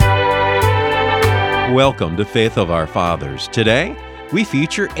Welcome to Faith of Our Fathers. Today, we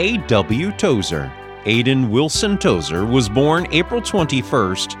feature A.W. Tozer. Aidan Wilson Tozer was born April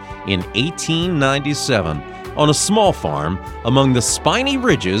 21st in 1897 on a small farm among the spiny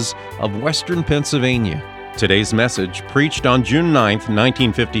ridges of western Pennsylvania. Today's message, preached on June 9th,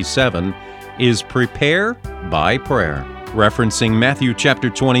 1957, is Prepare by Prayer, referencing Matthew chapter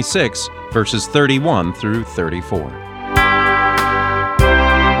 26, verses 31 through 34.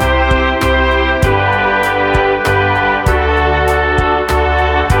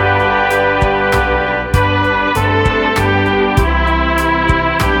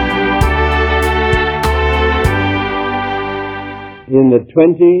 In the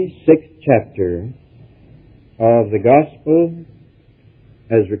 26th chapter of the Gospel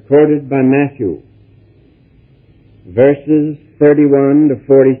as recorded by Matthew, verses 31 to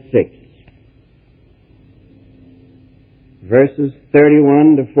 46. Verses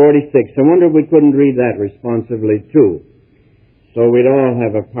 31 to 46. I wonder if we couldn't read that responsively too, so we'd all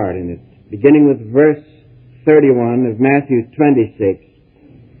have a part in it. Beginning with verse 31 of Matthew 26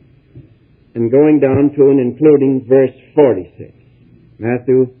 and going down to and including verse 46.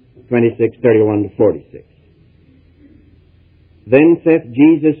 Matthew 26, 31 to 46. Then saith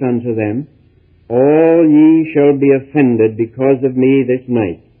Jesus unto them, All ye shall be offended because of me this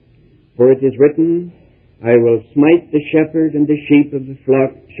night. For it is written, I will smite the shepherd, and the sheep of the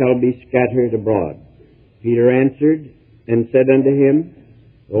flock shall be scattered abroad. Peter answered and said unto him,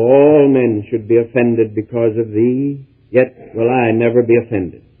 Though all men should be offended because of thee, yet will I never be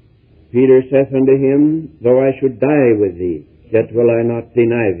offended. Peter saith unto him, Though I should die with thee, yet will I not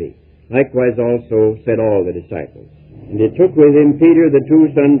deny thee. Likewise also said all the disciples. And he took with him Peter, the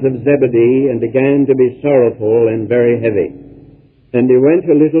two sons of Zebedee, and began to be sorrowful and very heavy. And he went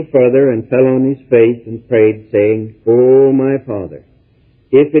a little further, and fell on his face, and prayed, saying, O my Father,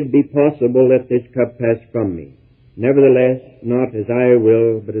 if it be possible, let this cup pass from me. Nevertheless, not as I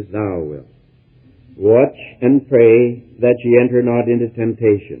will, but as thou wilt. Watch and pray, that ye enter not into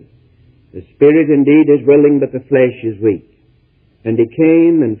temptation. The spirit indeed is willing, but the flesh is weak. And he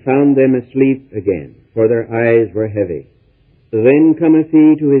came and found them asleep again, for their eyes were heavy. Then cometh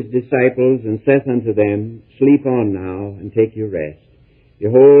he to his disciples, and saith unto them, Sleep on now, and take your rest.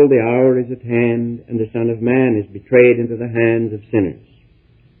 Behold, the hour is at hand, and the Son of Man is betrayed into the hands of sinners.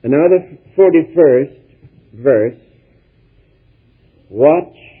 And now the 41st verse,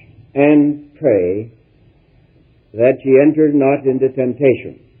 Watch and pray, that ye enter not into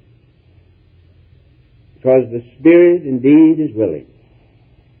temptation. Because the spirit indeed is willing,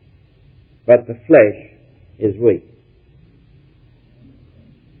 but the flesh is weak.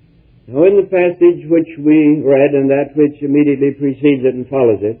 Now in the passage which we read, and that which immediately precedes it and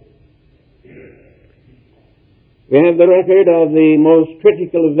follows it, we have the record of the most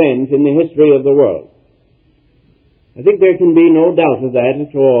critical event in the history of the world. I think there can be no doubt of that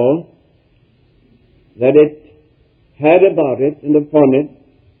at all, that it had about it and upon it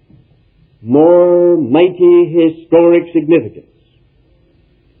more mighty historic significance,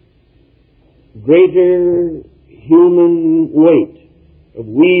 greater human weight of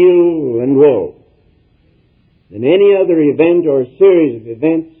weal and woe than any other event or series of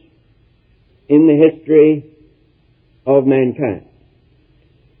events in the history of mankind.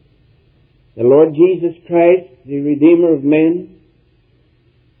 The Lord Jesus Christ, the Redeemer of men,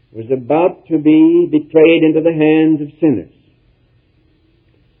 was about to be betrayed into the hands of sinners.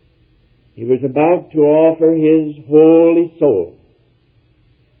 He was about to offer his holy soul,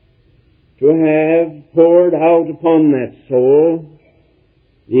 to have poured out upon that soul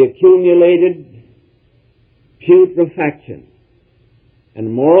the accumulated putrefaction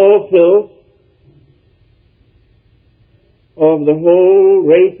and moral filth of the whole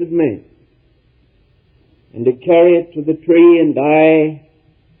race of men, and to carry it to the tree and die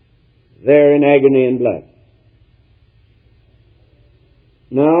there in agony and blood.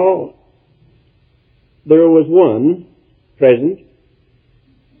 Now, there was one present,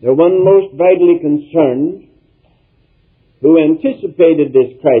 the one most vitally concerned, who anticipated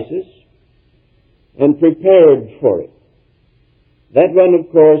this crisis and prepared for it. That one,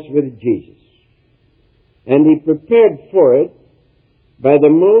 of course, was Jesus. And he prepared for it by the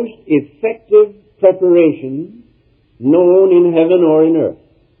most effective preparation known in heaven or in earth,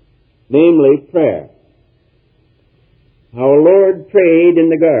 namely prayer. Our Lord prayed in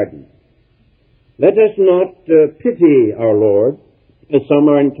the garden. Let us not pity our Lord, as some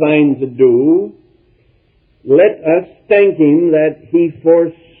are inclined to do. Let us thank Him that He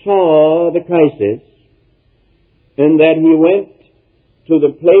foresaw the crisis, and that He went to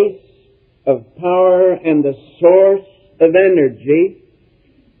the place of power and the source of energy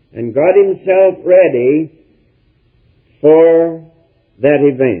and got himself ready for that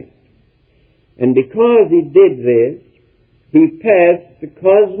event. And because he did this, he passed the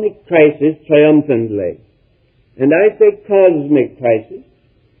cosmic crisis triumphantly. And I say cosmic crisis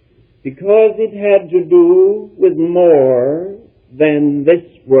because it had to do with more than this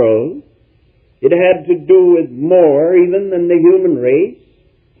world. It had to do with more even than the human race.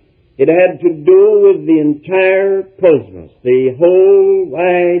 It had to do with the entire cosmos, the whole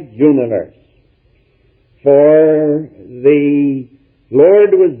wide universe. For the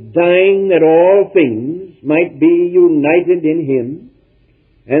Lord was dying that all things might be united in Him,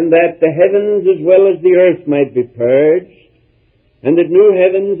 and that the heavens as well as the earth might be purged, and that new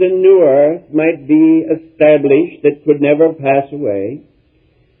heavens and new earth might be established that could never pass away.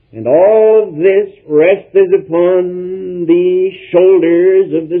 And all of this rested upon the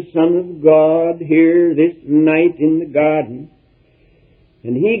shoulders of the Son of God here this night in the garden.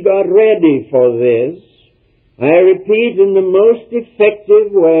 And He got ready for this, I repeat, in the most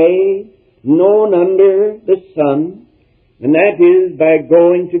effective way known under the sun, and that is by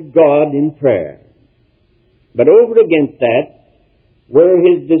going to God in prayer. But over against that were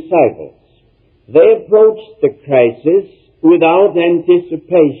His disciples. They approached the crisis without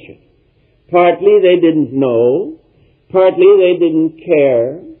anticipation. Partly they didn't know, partly they didn't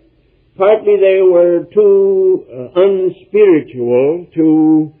care, partly they were too unspiritual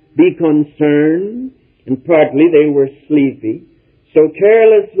to be concerned, and partly they were sleepy. So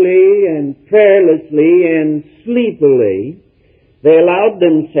carelessly and prayerlessly and sleepily, they allowed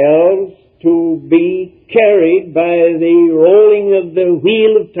themselves to be carried by the rolling of the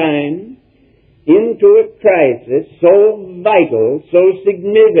wheel of time into a crisis so vital, so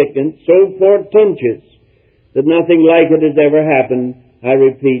significant, so portentous, that nothing like it has ever happened, I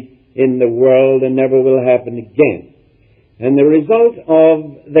repeat, in the world and never will happen again. And the result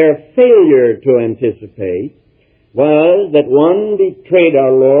of their failure to anticipate was that one betrayed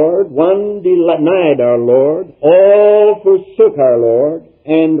our Lord, one denied our Lord, all forsook our Lord,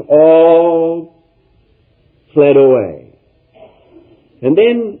 and all fled away. And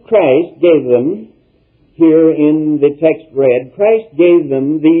then Christ gave them, here in the text read, Christ gave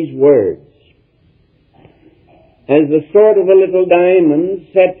them these words. As the sort of a little diamond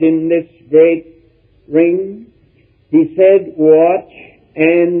set in this great ring, He said, watch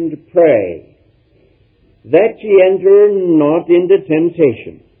and pray, that ye enter not into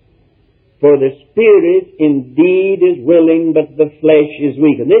temptation. For the spirit indeed is willing, but the flesh is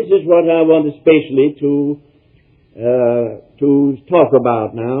weak. And this is what I want especially to talk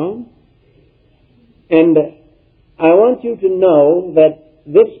about now. And I want you to know that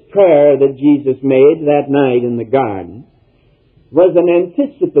this prayer that Jesus made that night in the garden was an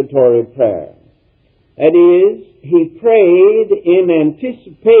anticipatory prayer. That is, He prayed in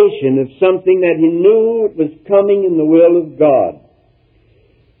anticipation of something that He knew it was coming in the will of God.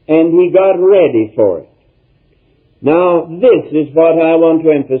 And He got ready for it. Now, this is what I want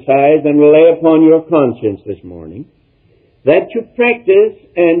to emphasize and lay upon your conscience this morning, that you practice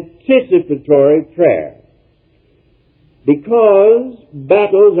anticipatory prayer. Because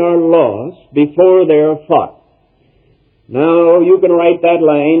battles are lost before they are fought. Now, you can write that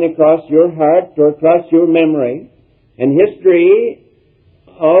line across your heart or across your memory, and history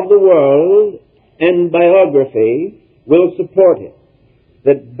of the world and biography will support it,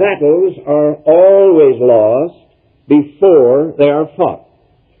 that battles are always lost before they are fought.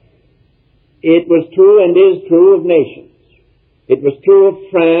 It was true and is true of nations. It was true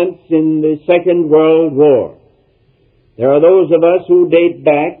of France in the Second World War. There are those of us who date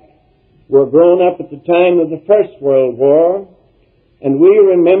back, were grown up at the time of the First World War, and we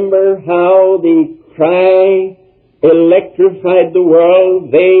remember how the cry electrified the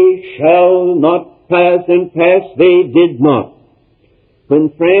world, they shall not pass, and pass they did not.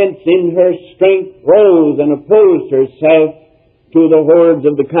 When France in her strength rose and opposed herself to the hordes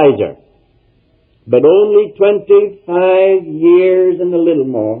of the Kaiser. But only 25 years and a little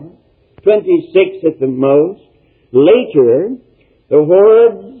more, 26 at the most, later, the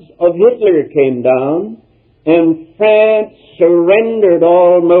hordes of Hitler came down, and France surrendered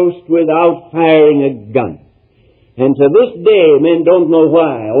almost without firing a gun. And to this day, men don't know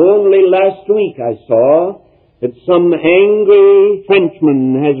why. Only last week I saw that some angry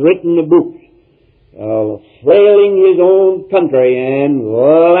Frenchman has written a book flailing his own country and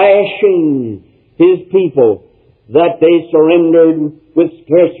lashing his people that they surrendered with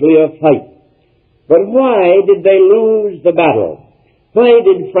scarcely a fight. But why did they lose the battle? Why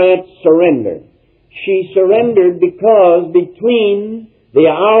did France surrender? She surrendered because between the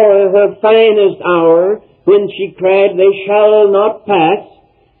hour, her finest hour, when she cried, they shall not pass,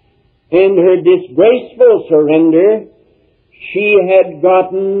 and her disgraceful surrender, she had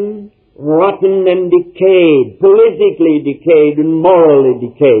gotten rotten and decayed, politically decayed and morally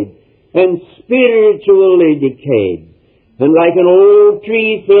decayed, and spiritually decayed. And like an old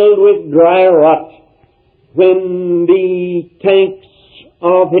tree filled with dry rot, when the tanks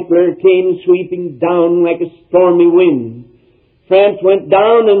of Hitler came sweeping down like a stormy wind, France went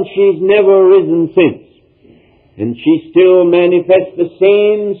down, and she's never risen since. And she still manifests the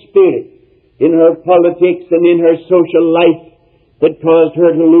same spirit in her politics and in her social life that caused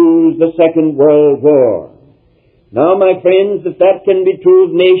her to lose the Second World War. Now, my friends, if that can be true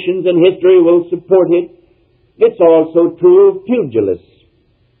of nations, and history will support it, it's also true of pugilists.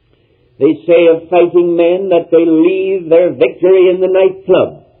 They say of fighting men that they leave their victory in the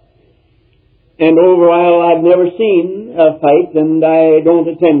nightclub. And while I've never seen a fight, and I don't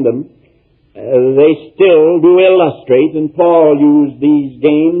attend them, they still do illustrate, and Paul used these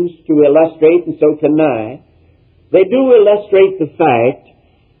games to illustrate, and so can I. They do illustrate the fact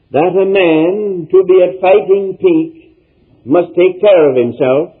that a man, to be at fighting peak, must take care of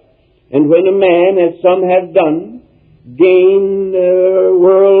himself. And when a man, as some have done, gain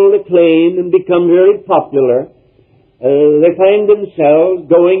world acclaim and become very popular, they find themselves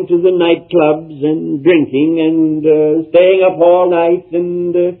going to the nightclubs and drinking and staying up all night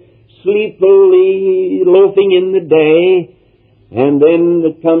and sleepily loafing in the day. And then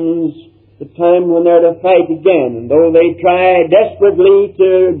it comes the time when they're to fight again. And though they try desperately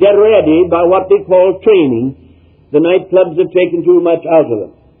to get ready by what they call training, the nightclubs have taken too much out of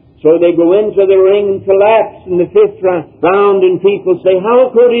them. So they go into the ring and collapse in the fifth round, and people say, how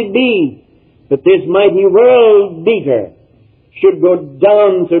could it be that this mighty world beater should go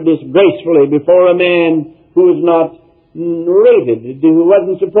down so disgracefully before a man who is not rated, who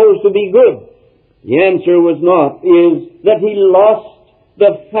wasn't supposed to be good? The answer is that he lost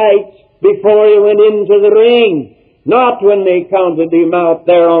the fight before he went into the ring, not when they counted him out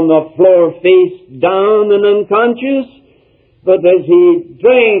there on the floor face down and unconscious, but as he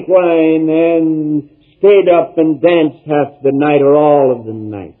drank wine and stayed up and danced half the night or all of the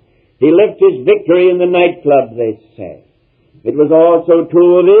night. He left his victory in the nightclub, they say. It was also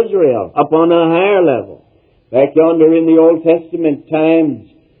true of Israel, up on a higher level. Back yonder in the Old Testament times,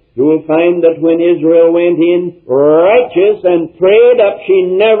 you will find that when Israel went in righteous and prayed up,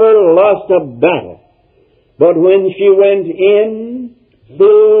 she never lost a battle. But when she went in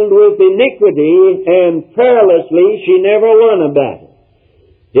filled with iniquity and prayerlessly, she never won a battle.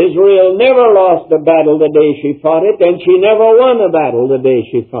 Israel never lost a battle the day she fought it, and she never won a battle the day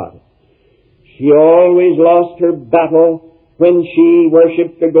she fought it. She always lost her battle when she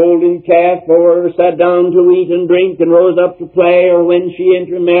worshipped the golden calf, or sat down to eat and drink and rose up to play, or when she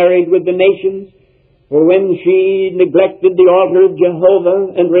intermarried with the nations, or when she neglected the altar of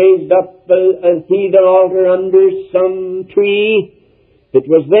Jehovah and raised up a heathen altar under some tree. It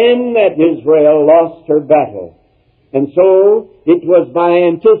was then that Israel lost her battle. And so it was by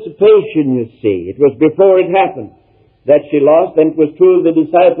anticipation, you see. It was before it happened that she lost, and it was true of the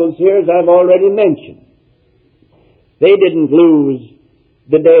disciples here, as I've already mentioned. They didn't lose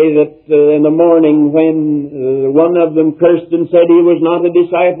the day that in the morning when one of them cursed and said he was not a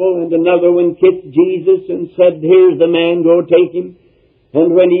disciple, and another one kissed Jesus and said, here's the man, go take him.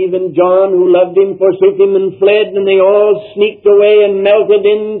 And when even John, who loved him, forsook him and fled, and they all sneaked away and melted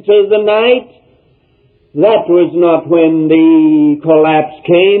into the night, that was not when the collapse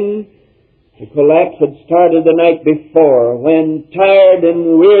came. The collapse had started the night before, when tired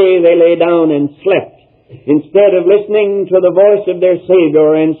and weary they lay down and slept, instead of listening to the voice of their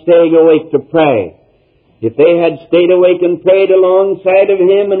Savior and staying awake to pray. If they had stayed awake and prayed alongside of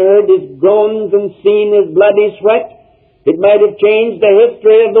him and heard his groans and seen his bloody sweat, it might have changed the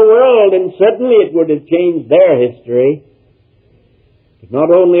history of the world, and certainly it would have changed their history. But not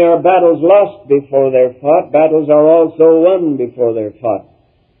only are battles lost before they're fought, battles are also won before they're fought.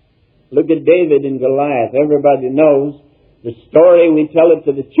 Look at David and Goliath. Everybody knows the story. We tell it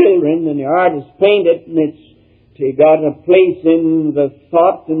to the children, and the artists paint it, and it's got a place in the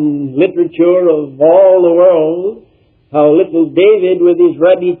thought and literature of all the world, how little David with his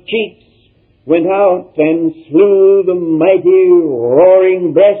ruddy cheeks went out and slew the mighty,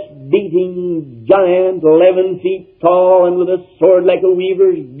 roaring, breast-beating giant, 11 feet tall and with a sword like a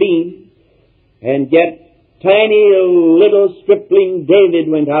weaver's beam. And yet tiny little stripling David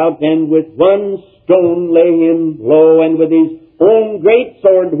went out and with one stone lay him low, and with his own great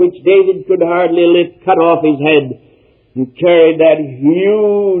sword, which David could hardly lift, cut off his head and carried that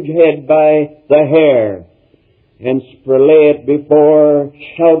huge head by the hair and lay it before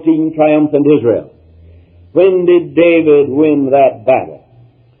shouting triumphant Israel. When did David win that battle?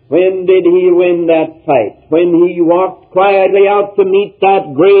 When did he win that fight? When he walked quietly out to meet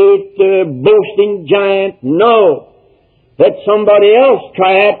that great boasting giant? No. Let somebody else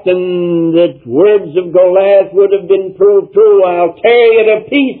try it, and the words of Goliath would have been proved true. I'll tear you to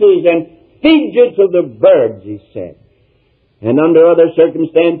pieces and feed you to the birds, he said. And under other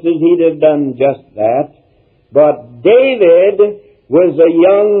circumstances, he'd have done just that. But David was a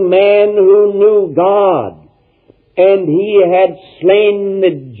young man who knew God. And he had slain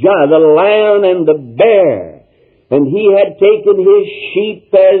the lion and the bear. And he had taken his sheep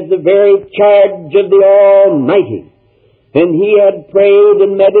as the very charge of the Almighty. And he had prayed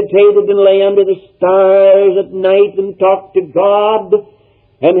and meditated and lay under the stars at night and talked to God,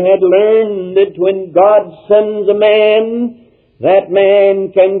 and had learned that when God sends a man, that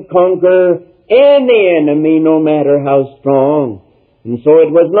man can conquer any enemy, no matter how strong. And so it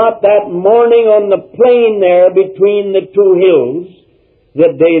was not that morning on the plain there between the two hills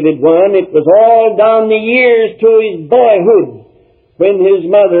that David won. It was all down the years to his boyhood, when his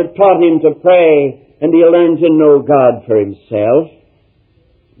mother taught him to pray, and he learned to know God for himself.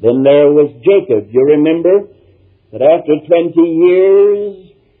 Then there was Jacob. You remember that after 20 years,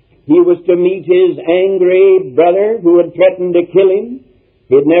 he was to meet his angry brother who had threatened to kill him.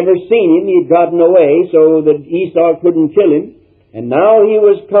 He had never seen him. He had gotten away so that Esau couldn't kill him. And now he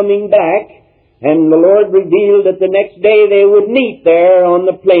was coming back, and the Lord revealed that the next day they would meet there on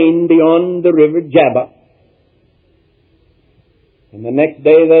the plain beyond the river Jabbok. And the next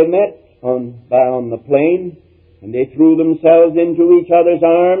day they met on the plain, and they threw themselves into each other's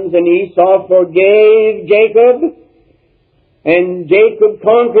arms, and Esau forgave Jacob, and Jacob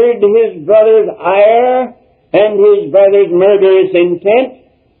conquered his brother's ire and his brother's murderous intent.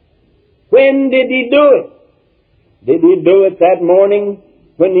 When did he do it? Did he do it that morning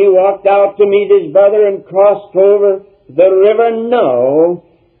when he walked out to meet his brother and crossed over the river? No.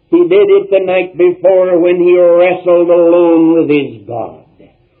 He did it the night before when he wrestled alone with his God.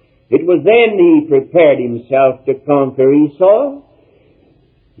 It was then he prepared himself to conquer Esau.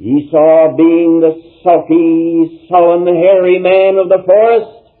 Esau being the sulky, sullen, hairy man of the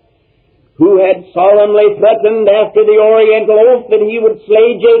forest, who had solemnly threatened after the Oriental oath that he would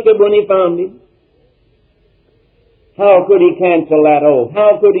slay Jacob when he found him. How could he cancel that oath?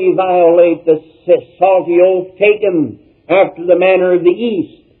 How could he violate the salty oath taken after the manner of the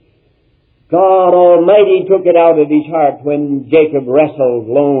East? God Almighty took it out of his heart when Jacob wrestled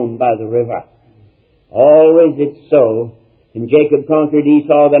lone by the river. Always it's so. And Jacob conquered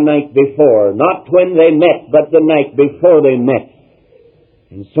Esau the night before. Not when they met, but the night before they met.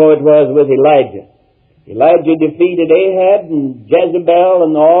 And so it was with Elijah. Elijah defeated Ahab and Jezebel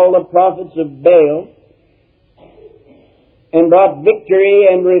and all the prophets of Baal, and brought victory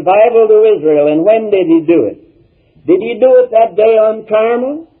and revival to Israel. And when did he do it? Did he do it that day on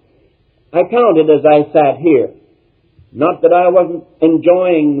Carmel? I counted as I sat here. Not that I wasn't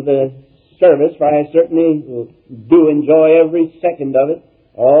enjoying the service, for I certainly do enjoy every second of it,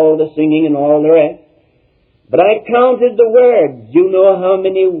 all the singing and all the rest. But I counted the words. You know how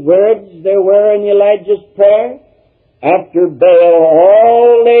many words there were in Elijah's prayer? After Baal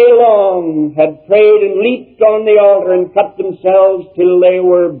all day long had prayed and leaped on the altar and cut themselves till they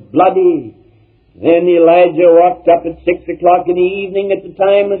were bloody, then Elijah walked up at 6 o'clock in the evening at the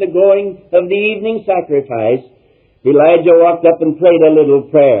time of the going of the evening sacrifice. Elijah walked up and prayed a little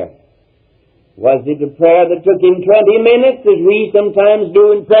prayer. Was it a prayer that took him 20 minutes, as we sometimes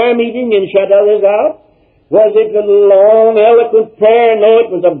do in prayer meeting and shut others out? Was it a long, eloquent prayer? No, it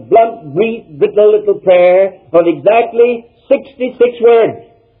was a blunt, brief, brittle little prayer of exactly 66 words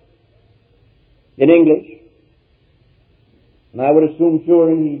in English. And I would assume fewer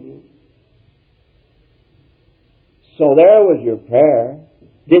in Hebrew. So there was your prayer.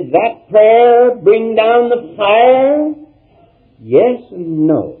 Did that prayer bring down the fire? Yes and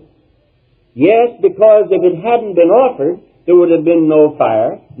no. Yes, because if it hadn't been offered, there would have been no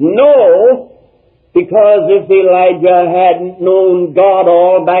fire. No, because if Elijah hadn't known God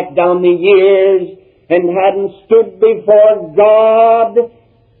all back down the years and hadn't stood before God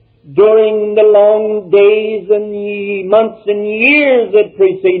during the long days and months and years that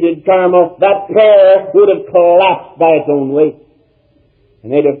preceded Carmel, that prayer would have collapsed by its own weight,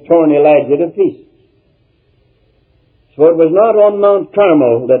 and they'd have torn Elijah to pieces. So it was not on Mount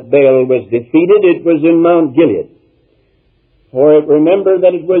Carmel that Baal was defeated, it was in Mount Gilead. For remember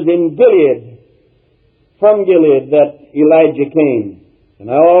that it was in Gilead, from Gilead, that Elijah came.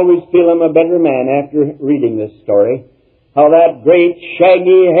 And I always feel I'm a better man after reading this story. How that great,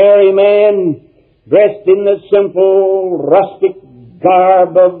 shaggy, hairy man, dressed in the simple, rustic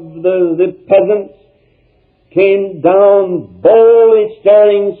garb of the peasants, came down boldly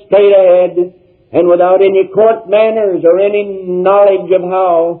staring straight ahead, and without any court manners or any knowledge of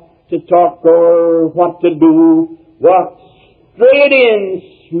how to talk or what to do, walked straight in,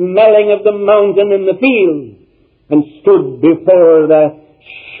 smelling of the mountain and the field, and stood before the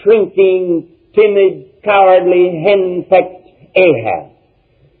shrinking, timid, cowardly, henpecked Ahab,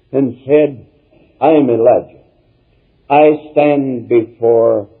 and said, I am Elijah. I stand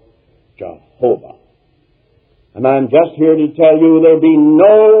before Jehovah. And I'm just here to tell you there'll be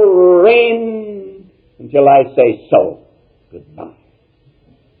no rain until I say so. Goodbye.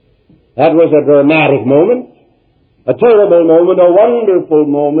 That was a dramatic moment, a terrible moment, a wonderful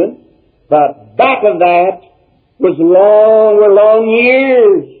moment, but back of that were long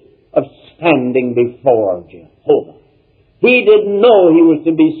years of standing before Jehovah. He didn't know he was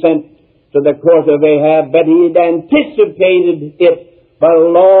to be sent to the court of Ahab, but he had anticipated it by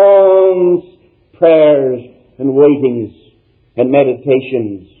long prayers and waitings and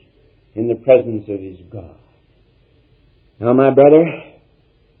meditations in the presence of his God. Now, my brother,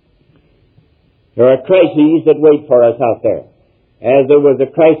 there are crises that wait for us out there, as there was a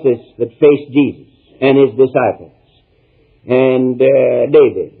crisis that faced Jesus and his disciples, and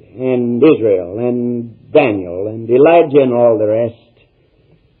David, and Israel, and Daniel, and Elijah, and all the rest.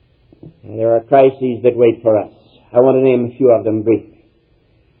 Now, there are crises that wait for us. I want to name a few of them briefly.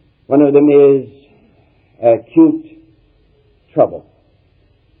 One of them is acute trouble.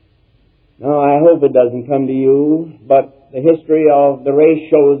 Now, I hope it doesn't come to you, but the history of the race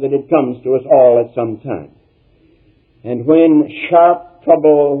shows that it comes to us all at some time. And when sharp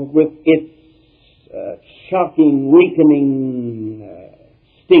trouble with its shocking, weakening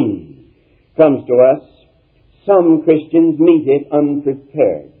sting comes to us, some Christians meet it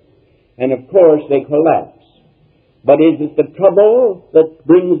unprepared. And of course they collapse. But is it the trouble that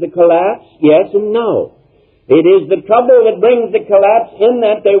brings the collapse? Yes and no. It is the trouble that brings the collapse, in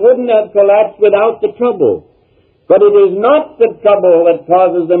that they wouldn't have collapsed without the trouble. But it is not the trouble that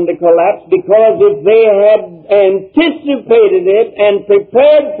causes them to collapse, because if they had anticipated it and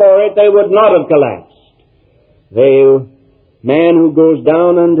prepared for it, they would not have collapsed. The man who goes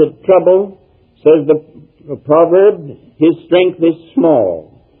down under trouble, says the proverb, his strength is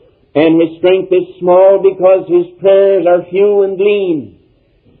small. And his strength is small because his prayers are few and lean.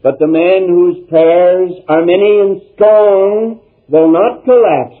 But the man whose prayers are many and strong will not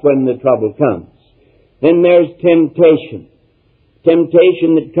collapse when the trouble comes. Then there's temptation.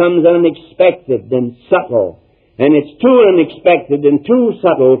 Temptation that comes unexpected and subtle. And it's too unexpected and too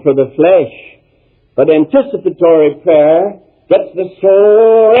subtle for the flesh. But anticipatory prayer gets the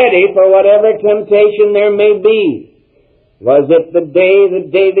soul ready for whatever temptation there may be. Was it the day that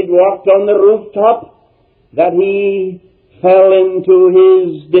David walked on the rooftop that he fell into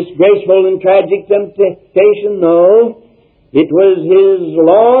his disgraceful and tragic temptation? No. It was his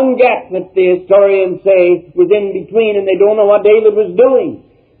long gap that the historians say was in between, and they don't know what David was doing.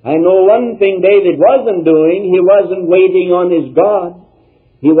 I know one thing David wasn't doing. He wasn't waiting on his God.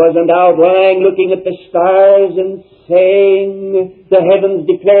 He wasn't out lying looking at the stars and saying, the heavens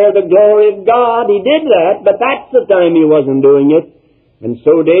declare the glory of God. He did that, but that's the time he wasn't doing it. And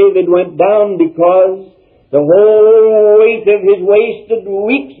so David went down because the whole weight of his wasted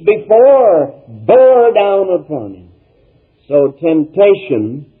weeks before bore down upon him. So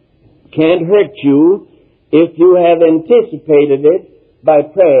temptation can't hurt you if you have anticipated it by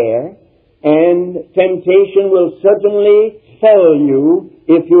prayer, and temptation will certainly fail you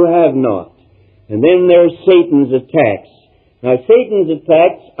if you have not. And then there's Satan's attacks. Now, Satan's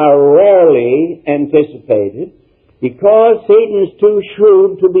attacks are rarely anticipated because Satan's too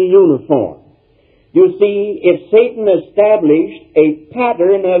shrewd to be uniform. You see, if Satan established a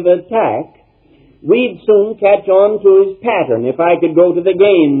pattern of attack, we'd soon catch on to his pattern. If I could go to the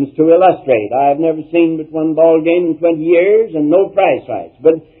games to illustrate. I've never seen but one ball game in 20 years and no prize fights.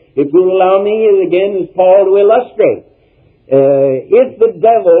 But if you'll allow me again as Paul to illustrate. If the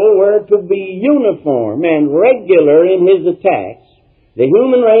devil were to be uniform and regular in his attacks, the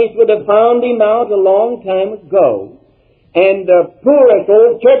human race would have found him out a long time ago, and the poorest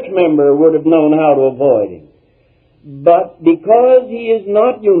old church member would have known how to avoid him. But because he is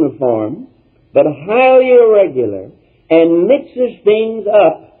not uniform, but highly irregular, and mixes things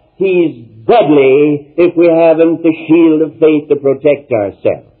up, he's deadly if we haven't the shield of faith to protect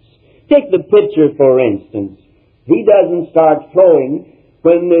ourselves. Take the pitcher, for instance. He doesn't start throwing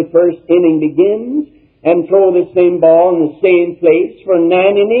when the first inning begins and throw the same ball in the same place for 9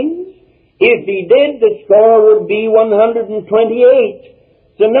 innings. If he did, the score would be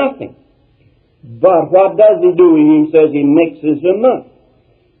 128 to nothing. But what does he do? He says he mixes them up.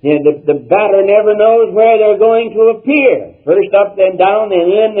 The batter never knows where they're going to appear. First up, then down, then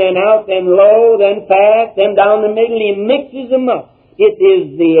in, then out, then low, then fast, then down the middle. He mixes them up. It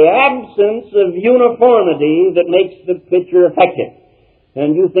is the absence of uniformity that makes the pitcher effective.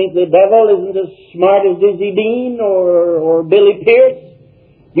 And you think the devil isn't as smart as Dizzy Dean or Billy Pierce?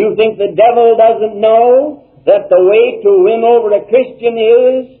 You think the devil doesn't know that the way to win over a Christian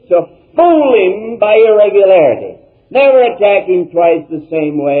is to fool him by irregularity? Never attack him twice the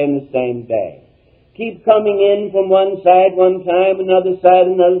same way in the same day. Keep coming in from one side one time, another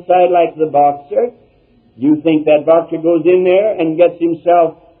side like the boxer. You think that boxer goes in there and gets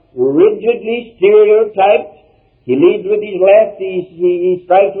himself rigidly stereotyped. He leads with his left, he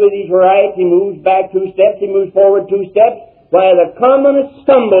strikes with his right, he moves back 2 steps, he moves forward 2 steps. Why, the commonest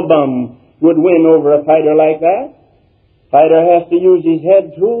stumblebum would win over a fighter like that. Fighter has to use his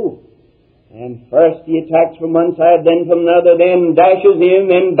head too. And first he attacks from one side, then from another, then dashes in,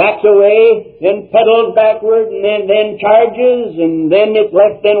 then backs away, then pedals backward, and then charges, and then it's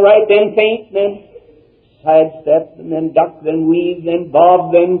left, then right, then feint, then sidestep, and then duck, then weave, then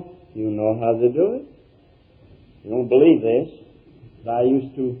bob, then... You know how to do it. You don't believe this, but I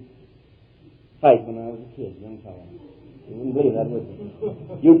used to fight when I was a kid, young fellow. You wouldn't believe that, would you?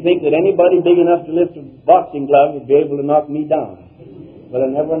 You'd think that anybody big enough to lift a boxing glove would be able to knock me down. But I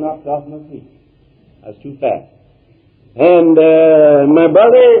never knocked off my feet. I was too fast. And, my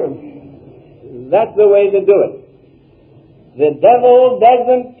brother, that's the way to do it. The devil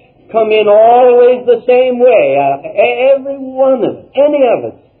doesn't come in always the same way. Every one of us, any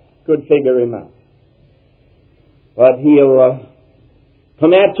of us, could figure him out. But he'll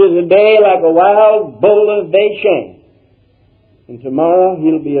come at you today like a wild bull of Bashan. And tomorrow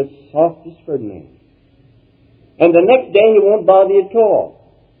he'll be as soft as Ferdinand. And the next day he won't bother you at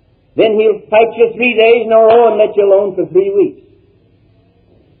all. Then he'll fight you 3 days in a row and let you alone for 3 weeks.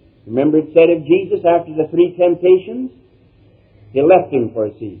 Remember it said of Jesus after the 3 temptations, he left him for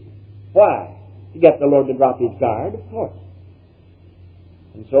a season. Why? To get the Lord to drop his guard, of course.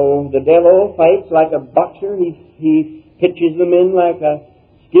 And so the devil fights like a boxer. He pitches them in like a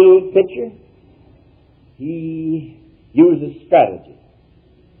skilled pitcher. He uses strategy.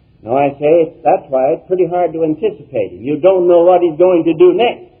 Now I say, that's why it's pretty hard to anticipate him. You don't know what he's going to do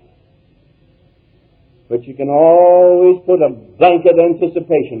next. But you can always put a blanket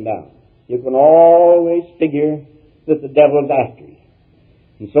anticipation down. You can always figure that the devil's after you.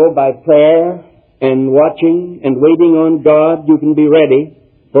 And so by prayer and watching and waiting on God, you can be ready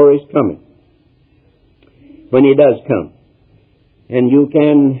for his coming. When he does come. And you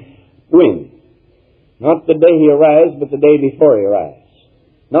can win. Not the day he arrives, but the day before he arrives.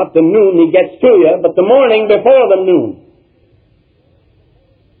 Not the noon he gets to you, but the morning before the noon.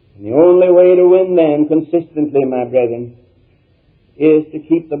 And the only way to win then, consistently, my brethren, is to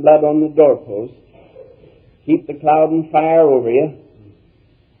keep the blood on the doorpost, keep the cloud and fire over you,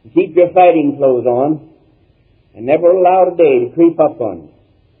 and keep your fighting clothes on, and never allow a day to creep up on you.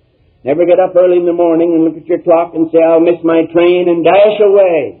 Never get up early in the morning and look at your clock and say, I'll miss my train, and dash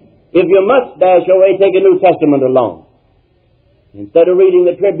away. If you must dash away, take a New Testament along. Instead of reading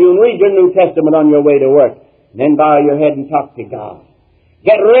the Tribune, read your New Testament on your way to work. And then bow your head and talk to God.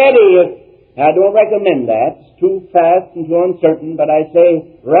 Get ready. I don't recommend that. It's too fast and too uncertain. But I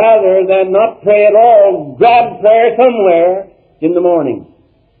say, rather than not pray at all, grab prayer somewhere in the morning.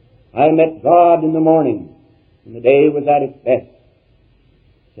 I met God in the morning, and the day was at its best,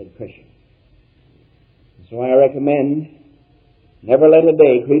 said Christian. So I recommend, never let a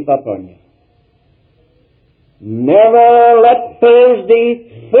day creep up on you. Never let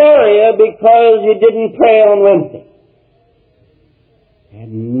Thursday floor you because you didn't pray on Wednesday.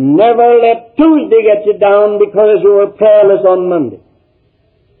 And never let Tuesday get you down because you were prayerless on Monday.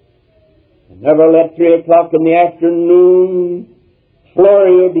 And never let 3 o'clock in the afternoon floor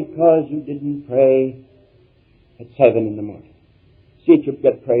you because you didn't pray at 7 in the morning. See if you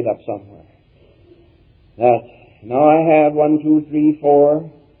get prayed up somewhere. Now I have 1, 2, 3,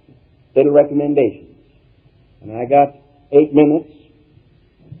 4 little recommendations. And I got 8 minutes.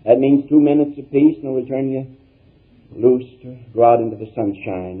 That means 2 minutes apiece, and we'll turn you loose to go out into the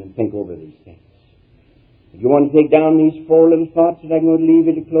sunshine and think over these things. If you want to take down these 4 little thoughts that I'm going to leave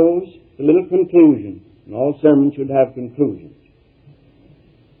you to close, a little conclusion. And all sermons should have conclusions.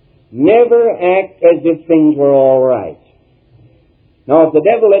 Never act as if things were all right. Now, if the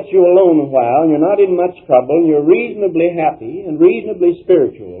devil lets you alone a while, and you're not in much trouble, and you're reasonably happy and reasonably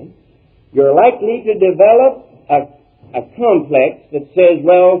spiritual, you're likely to develop a complex that says,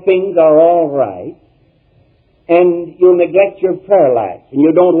 well, things are all right, and you'll neglect your prayer life, and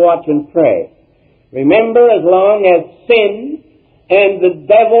you don't watch and pray. Remember, as long as sin and the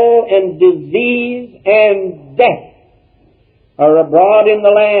devil and disease and death are abroad in the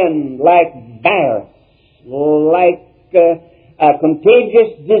land like virus, like a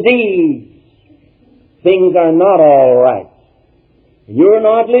contagious disease. Things are not all right. You're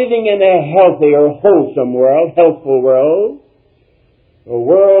not living in a healthy or wholesome world, healthful world. A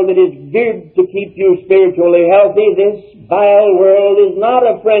world that is geared to keep you spiritually healthy. This vile world is not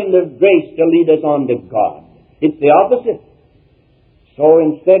a friend of grace to lead us on to God. It's the opposite. So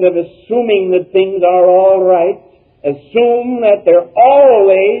instead of assuming that things are all right, assume that they're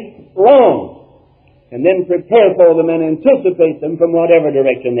always wrong. And then prepare for them and anticipate them from whatever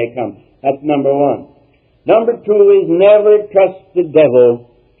direction they come. That's number one. Number two is never trust the devil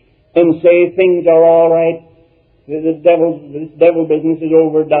and say things are all right. This devil business is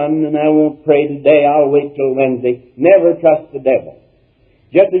overdone and I won't pray today, I'll wait till Wednesday. Never trust the devil.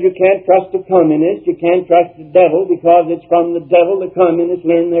 Just as you can't trust the communist, you can't trust the devil because it's from the devil the communists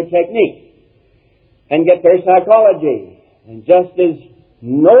learn their technique and get their psychology. And just as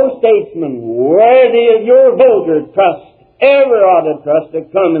no statesman worthy of your vote or trust ever ought to trust a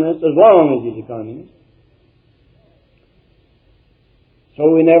communist as long as he's a communist.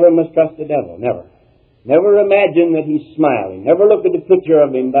 So we never must trust the devil, never. Never imagine that he's smiling. Never look at the picture of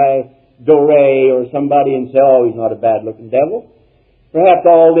him by Doré or somebody and say, oh, he's not a bad-looking devil. Perhaps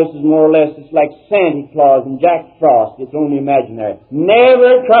all this is more or less, it's like Santa Claus and Jack Frost. It's only imaginary.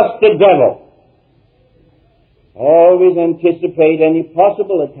 Never trust the devil. Always anticipate any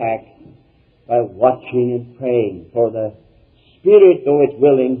possible attack by watching and praying. For the spirit, though it's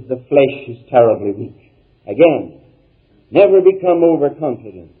willing, the flesh is terribly weak. Again, never become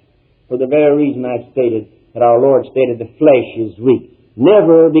overconfident. For the very reason I've stated, that our Lord stated the flesh is weak.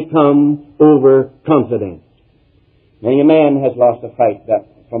 Never become overconfident. Many a man has lost a fight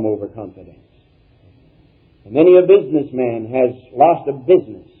from overconfidence. And many a businessman has lost a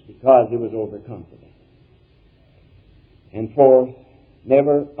business because he was overconfident. And fourth,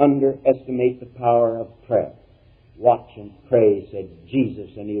 never underestimate the power of prayer. Watch and pray, said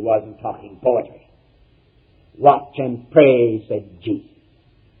Jesus, and he wasn't talking poetry. Watch and pray, said Jesus.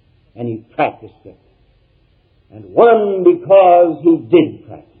 And he practiced it. And won because he did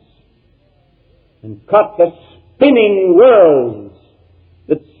practice. And caught the spinning whirls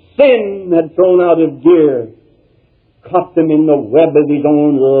that sin had thrown out of gear. Caught them in the web of his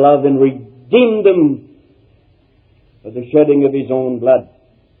own love and redeemed them by the shedding of his own blood.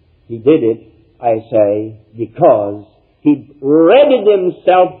 He did it, I say, because he readied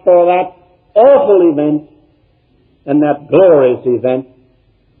himself for that awful event and that glorious event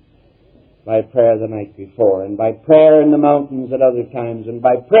by prayer the night before, and by prayer in the mountains at other times, and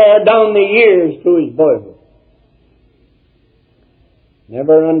by prayer down the years through his boyhood.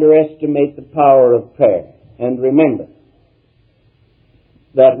 Never underestimate the power of prayer. And remember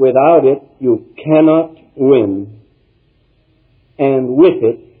that without it you cannot win, and with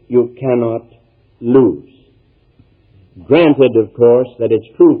it you cannot lose. Granted, of course, that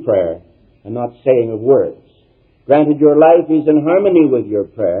it's true prayer and not saying of words. Granted, your life is in harmony with your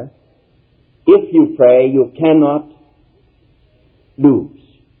prayer. If you pray, you cannot lose.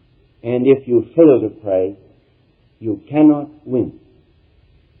 And if you fail to pray, you cannot win.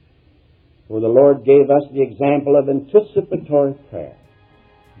 For the Lord gave us the example of anticipatory prayer,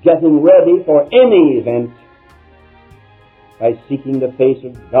 getting ready for any event by seeking the face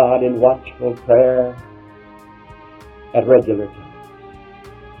of God in watchful prayer at regular times.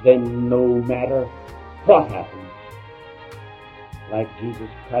 Then no matter what happens, like Jesus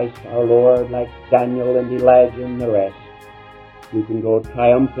Christ our Lord, like Daniel and Elijah and the rest, you can go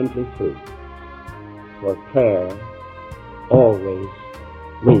triumphantly through. For prayer always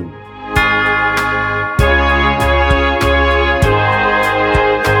wins.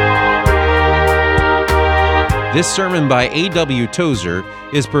 This sermon by A.W. Tozer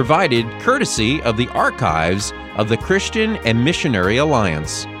is provided courtesy of the archives of the Christian and Missionary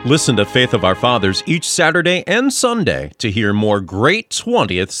Alliance. Listen to Faith of Our Fathers each Saturday and Sunday to hear more great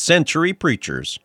 20th century preachers.